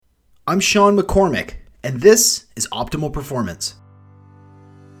I'm Sean McCormick, and this is Optimal Performance.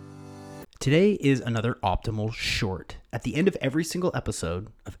 Today is another Optimal Short. At the end of every single episode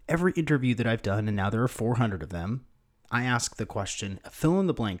of every interview that I've done, and now there are 400 of them, I ask the question, a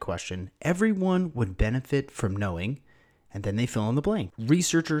fill-in-the-blank question, everyone would benefit from knowing, and then they fill in the blank.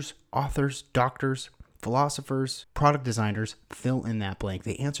 Researchers, authors, doctors, philosophers, product designers, fill in that blank.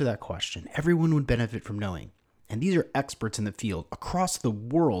 They answer that question. Everyone would benefit from knowing. And these are experts in the field. Across the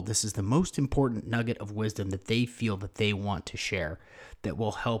world, this is the most important nugget of wisdom that they feel that they want to share that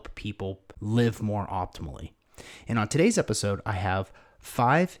will help people live more optimally. And on today's episode, I have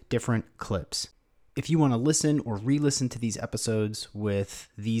 5 different clips. If you want to listen or re-listen to these episodes with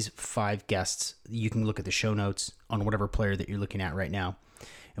these 5 guests, you can look at the show notes on whatever player that you're looking at right now.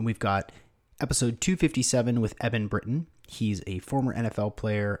 And we've got episode 257 with Eben Britton. He's a former NFL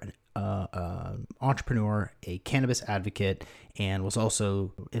player, an entrepreneur, a cannabis advocate, and was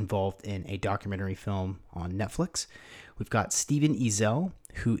also involved in a documentary film on Netflix. We've got Steven Ezell,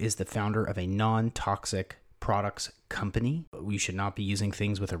 who is the founder of a non-toxic products company. We should not be using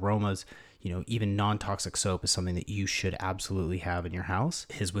things with aromas. You know, even non-toxic soap is something that you should absolutely have in your house.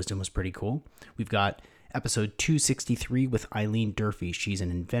 His wisdom was pretty cool. We've got episode 263 with Eileen Durfee. She's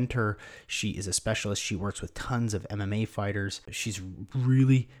an inventor. She is a specialist. She works with tons of MMA fighters. She's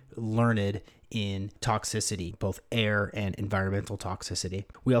really learned in toxicity, both air and environmental toxicity.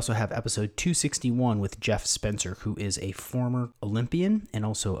 We also have episode 261 with Jeff Spencer, who is a former Olympian and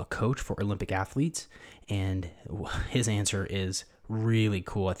also a coach for Olympic athletes. And his answer is really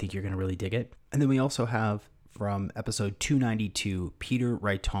cool. I think you're going to really dig it. And then we also have from episode 292, Peter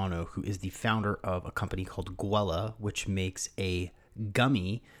Raitano, who is the founder of a company called Gwella, which makes a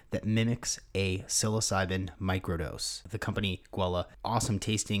gummy that mimics a psilocybin microdose. The company Gwella, awesome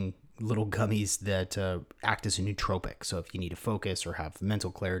tasting little gummies that act as a nootropic. So if you need to focus or have mental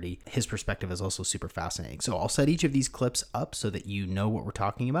clarity, his perspective is also super fascinating. So I'll set each of these clips up so that you know what we're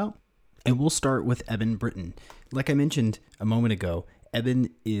talking about. And we'll start with Eben Britton. Like I mentioned a moment ago, Eben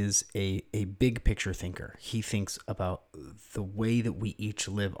is a big picture thinker. He thinks about the way that we each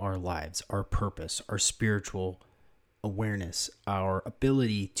live our lives, our purpose, our spiritual awareness, our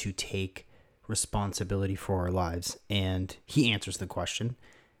ability to take responsibility for our lives. And he answers the question,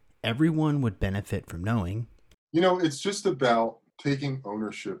 everyone would benefit from knowing. You know, it's just about taking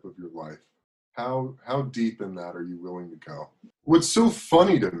ownership of your life. How deep in that are you willing to go? What's so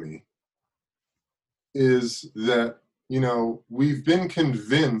funny to me is that, you know, we've been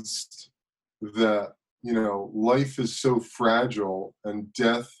convinced that, you know, life is so fragile and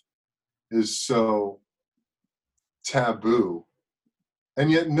death is so taboo. And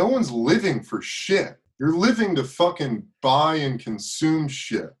yet no one's living for shit. You're living to fucking buy and consume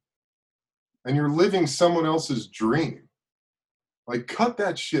shit. And you're living someone else's dream. Like, cut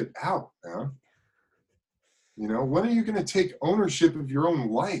that shit out, man. You know, when are you going to take ownership of your own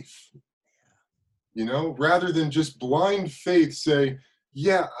life? You know, rather than just blind faith say,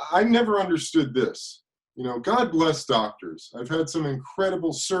 yeah, I never understood this. You know, God bless doctors. I've had some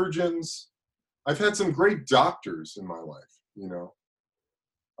incredible surgeons. I've had some great doctors in my life, you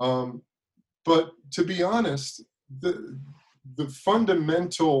know. But to be honest, the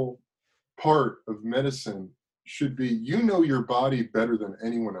fundamental part of medicine should be, you know your body better than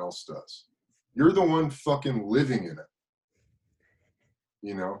anyone else does. You're the one fucking living in it.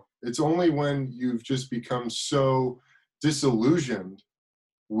 You know, it's only when you've just become so disillusioned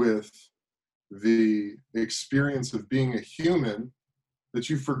with the experience of being a human that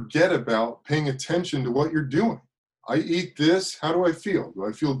you forget about paying attention to what you're doing. I eat this, how do I feel? Do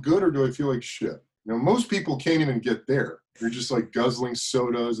I feel good or do I feel like shit? You know, most people can't even get there. You're just like guzzling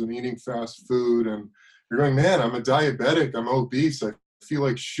sodas and eating fast food and you're going, man, I'm a diabetic, I'm obese, I feel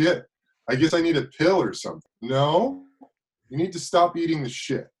like shit. I guess I need a pill or something. No. You need to stop eating the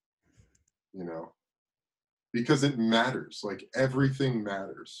shit, you know, because it matters. Like, everything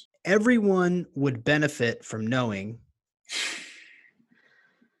matters. Everyone would benefit from knowing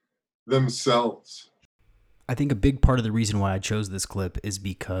themselves. I think a big part of the reason why I chose this clip is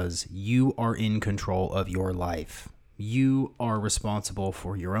because you are in control of your life. You are responsible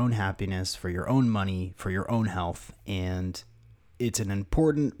for your own happiness, for your own money, for your own health. And it's an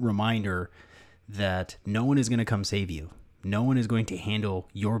important reminder that no one is going to come save you. No one is going to handle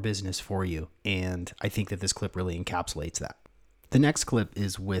your business for you. And I think that this clip really encapsulates that. The next clip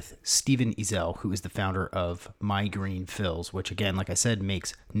is with Steven Ezell, who is the founder of My Green Fills, which again, like I said,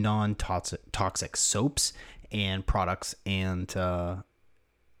 makes non-toxic soaps and products. And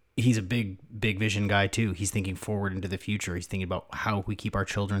he's a big vision guy too. He's thinking forward into the future. He's thinking about how we keep our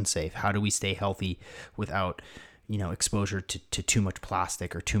children safe. How do we stay healthy without, exposure to too much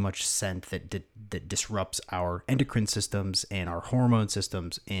plastic or too much scent that disrupts our endocrine systems and our hormone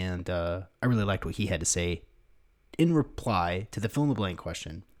systems. And I really liked what he had to say in reply to the fill in the blank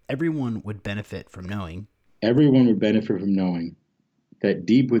question. Everyone would benefit from knowing. Everyone would benefit from knowing that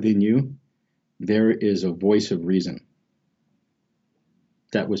deep within you, there is a voice of reason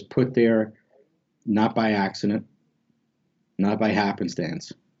that was put there not by accident, not by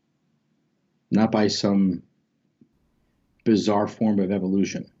happenstance, not by some bizarre form of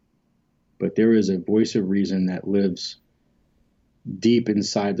evolution, but there is a voice of reason that lives deep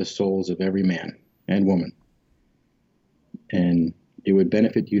inside the souls of every man and woman. And it would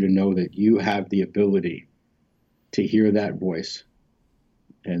benefit you to know that you have the ability to hear that voice,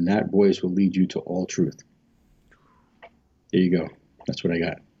 and that voice will lead you to all truth. There you go. That's what I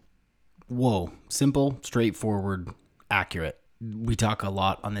got. Whoa. Simple, straightforward, accurate. We talk a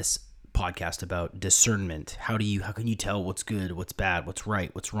lot on this podcast about discernment. How can you tell what's good, what's bad, what's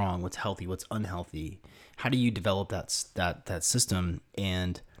right, what's wrong, what's healthy, what's unhealthy? How do you develop that system?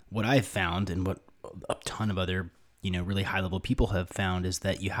 And what I've found, and what a ton of other really high level people have found, is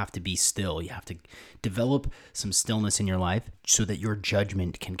that you have to be still. You have to develop some stillness in your life so that your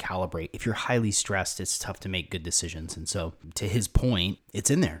judgment can calibrate. If you're highly stressed, it's tough to make good decisions. And so to his point,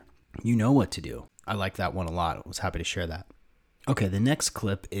 it's in there. You know what to do. I like that one a lot. I was happy to share that. Okay, the next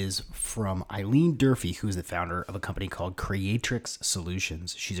clip is from Eileen Durfee, who is the founder of a company called Creatrix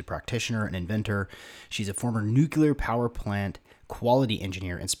Solutions. She's a practitioner and inventor. She's a former nuclear power plant quality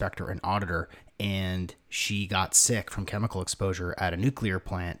engineer, inspector, and auditor, and she got sick from chemical exposure at a nuclear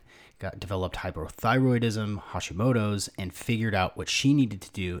plant, developed hypothyroidism, Hashimoto's, and figured out what she needed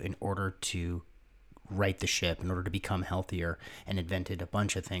to do in order to right the ship, in order to become healthier, and invented a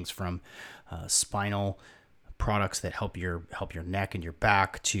bunch of things from spinal products that help your neck and your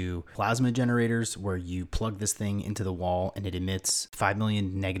back to plasma generators, where you plug this thing into the wall and it emits 5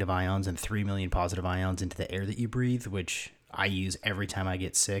 million negative ions and 3 million positive ions into the air that you breathe, which I use every time I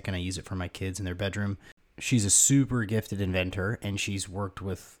get sick, and I use it for my kids in their bedroom. She's a super gifted inventor, and she's worked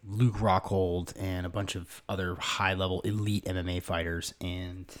with Luke Rockhold and a bunch of other high-level elite MMA fighters.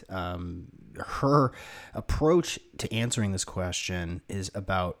 And her approach to answering this question is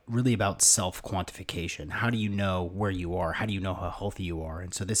really about self-quantification. How do you know where you are? How do you know how healthy you are?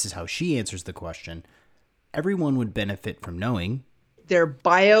 And so this is how she answers the question. Everyone would benefit from knowing their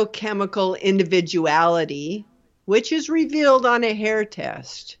biochemical individuality, which is revealed on a hair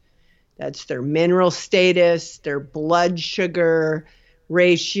test. That's their mineral status, their blood sugar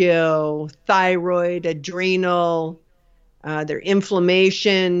ratio, thyroid, adrenal, their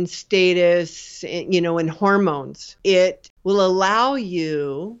inflammation status, and hormones. It will allow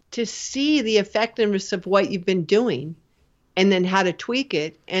you to see the effectiveness of what you've been doing, and then how to tweak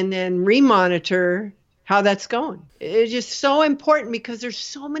it, and then remonitor how that's going. It's just so important, because there's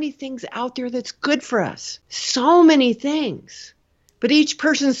so many things out there that's good for us. So many things. But each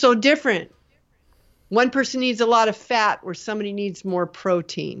person's so different. One person needs a lot of fat where somebody needs more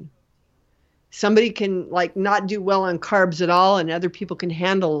protein. Somebody can not do well on carbs at all, and other people can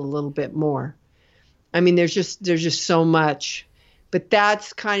handle a little bit more. I mean, there's just so much. But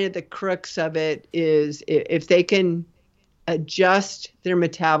that's kind of the crux of it, is if they can adjust their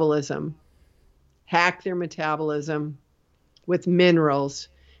metabolism, hack their metabolism with minerals,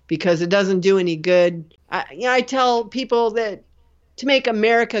 because it doesn't do any good. I tell people that to make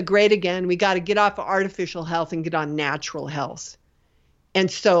America great again, we got to get off of artificial health and get on natural health.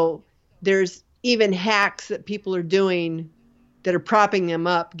 And so there's even hacks that people are doing that are propping them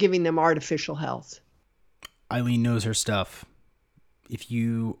up, giving them artificial health. Eileen knows her stuff. If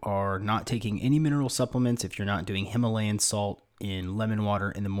you are not taking any mineral supplements, if you're not doing Himalayan salt in lemon water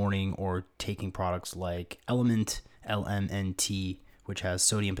in the morning, or taking products like Element, LMNT, which has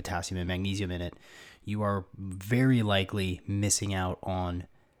sodium, potassium, and magnesium in it, you are very likely missing out on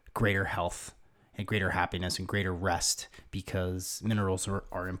greater health and greater happiness and greater rest, because minerals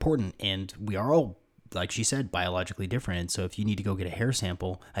are important, and we are all, like she said, biologically different. And so if you need to go get a hair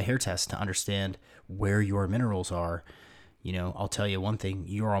test to understand where your minerals are, I'll tell you one thing,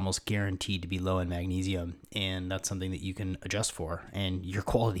 you're almost guaranteed to be low in magnesium, and that's something that you can adjust for, and your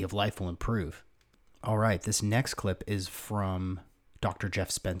quality of life will improve. All right, this next clip is from Dr. Jeff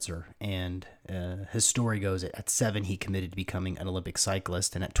Spencer, and his story goes at 7, he committed to becoming an Olympic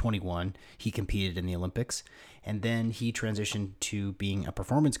cyclist, and at 21, he competed in the Olympics, and then he transitioned to being a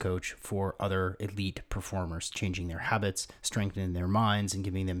performance coach for other elite performers, changing their habits, strengthening their minds, and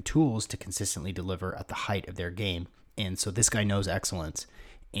giving them tools to consistently deliver at the height of their game. And so this guy knows excellence,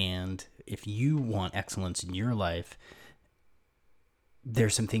 and if you want excellence in your life,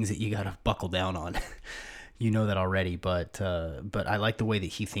 there's some things that you got to buckle down on. You know that already, but I like the way that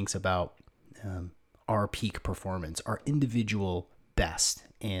he thinks about our peak performance, our individual best.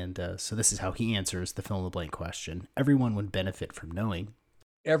 And so this is how he answers the fill in the blank question. Everyone would benefit from knowing.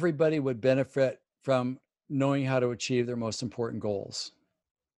 Everybody would benefit from knowing how to achieve their most important goals.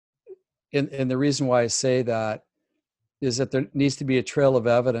 And the reason why I say that is that there needs to be a trail of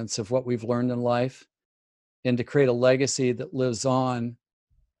evidence of what we've learned in life, and to create a legacy that lives on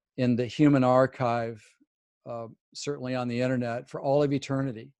in the human archive, certainly on the internet, for all of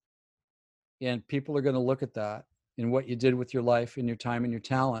eternity. And people are going to look at that and what you did with your life and your time and your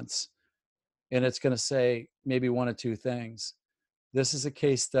talents. And it's going to say maybe one of two things. This is a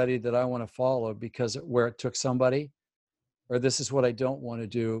case study that I want to follow because where it took somebody, or this is what I don't want to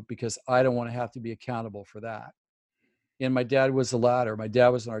do because I don't want to have to be accountable for that. And my dad was the latter. My dad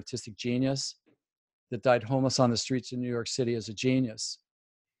was an artistic genius that died homeless on the streets of New York City as a genius.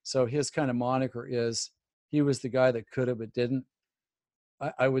 So his kind of moniker is, he was the guy that could have but didn't.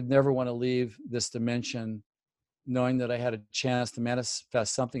 I would never want to leave this dimension knowing that I had a chance to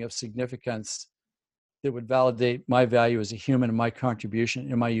manifest something of significance that would validate my value as a human and my contribution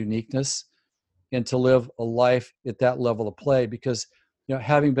and my uniqueness, and to live a life at that level of play. Because, you know,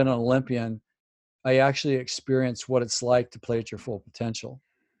 having been an Olympian, I actually experienced what it's like to play at your full potential.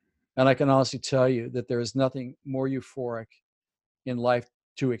 And I can honestly tell you that there is nothing more euphoric in life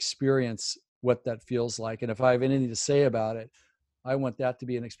to experience what that feels like. And if I have anything to say about it, I want that to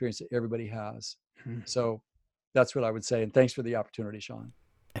be an experience that everybody has. So that's what I would say. And thanks for the opportunity, Sean.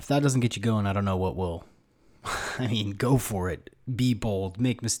 If that doesn't get you going, I don't know what will. I mean, go for it. Be bold,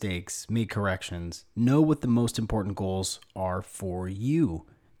 make mistakes, make corrections. Know what the most important goals are for you.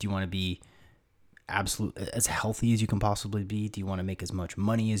 Do you want to be as healthy as you can possibly be? Do you want to make as much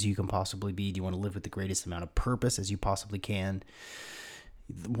money as you can possibly be? Do you want to live with the greatest amount of purpose as you possibly can?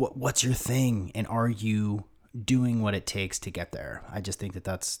 What's your thing? And are you doing what it takes to get there? I just think that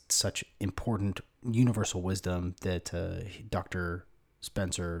that's such important universal wisdom that Dr.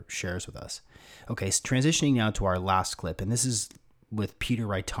 Spencer shares with us. Okay, so transitioning now to our last clip, and this is with Peter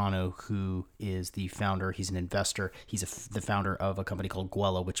Raitano, who is the founder. He's an investor. He's the founder of a company called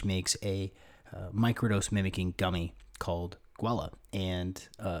Gwella, which makes a microdose mimicking gummy called Gwella, and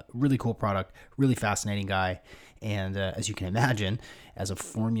really cool product, really fascinating guy. And as you can imagine, as a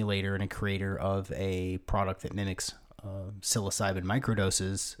formulator and a creator of a product that mimics psilocybin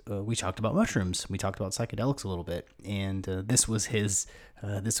microdoses, we talked about mushrooms. We talked about psychedelics a little bit, and this was his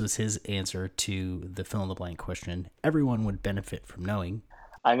answer to the fill in the blank question. Everyone would benefit from knowing.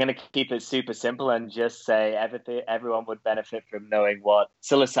 I'm going to keep it super simple and just say everyone would benefit from knowing what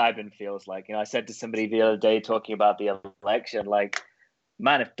psilocybin feels like. You know, I said to somebody the other day talking about the election, like,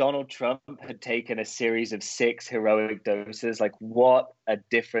 man, if Donald Trump had taken a series of 6 heroic doses, like what a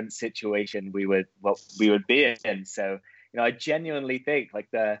different situation we would be in. So, you know, I genuinely think like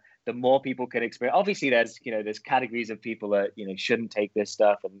the more people can experience, obviously there's categories of people that, you know, shouldn't take this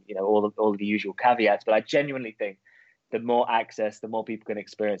stuff and, you know, all of the usual caveats, but I genuinely think the more access, the more people can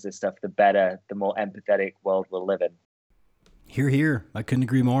experience this stuff, the better, the more empathetic world we'll live in. Hear, hear. I couldn't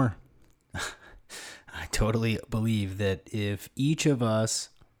agree more. I totally believe that if each of us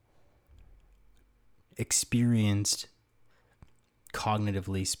experienced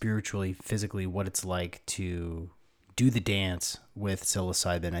cognitively, spiritually, physically what it's like to do the dance with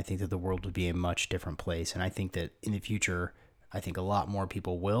psilocybin, I think that the world would be a much different place. And I think that in the future, I think a lot more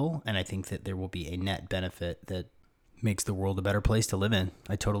people will. And I think that there will be a net benefit that makes the world a better place to live in.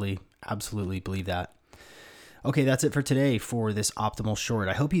 I totally, absolutely believe that. Okay, that's it for today for this optimal short.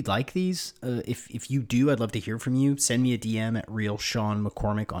 I hope you'd like these. If you do, I'd love to hear from you. Send me a DM at Real Sean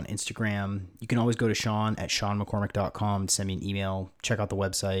McCormick on Instagram. You can always go to Sean at SeanMcCormick.com, send me an email, check out the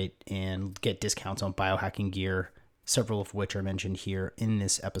website, and get discounts on biohacking gear, several of which are mentioned here in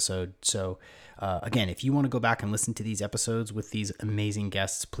this episode. So again, if you want to go back and listen to these episodes with these amazing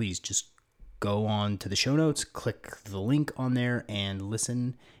guests, please just go on to the show notes, click the link on there, and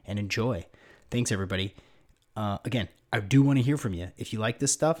listen and enjoy. Thanks, everybody. Again, I do want to hear from you. If you like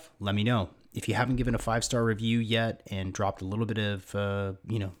this stuff, let me know. If you haven't given a 5-star review yet and dropped a little bit of,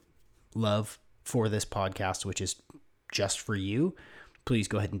 love for this podcast, which is just for you, please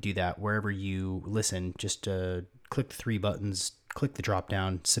go ahead and do that. Wherever you listen, just click the 3 buttons, click the drop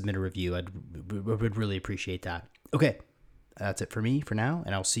down, submit a review. I would really appreciate that. Okay, that's it for me for now,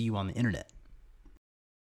 and I'll see you on the internet.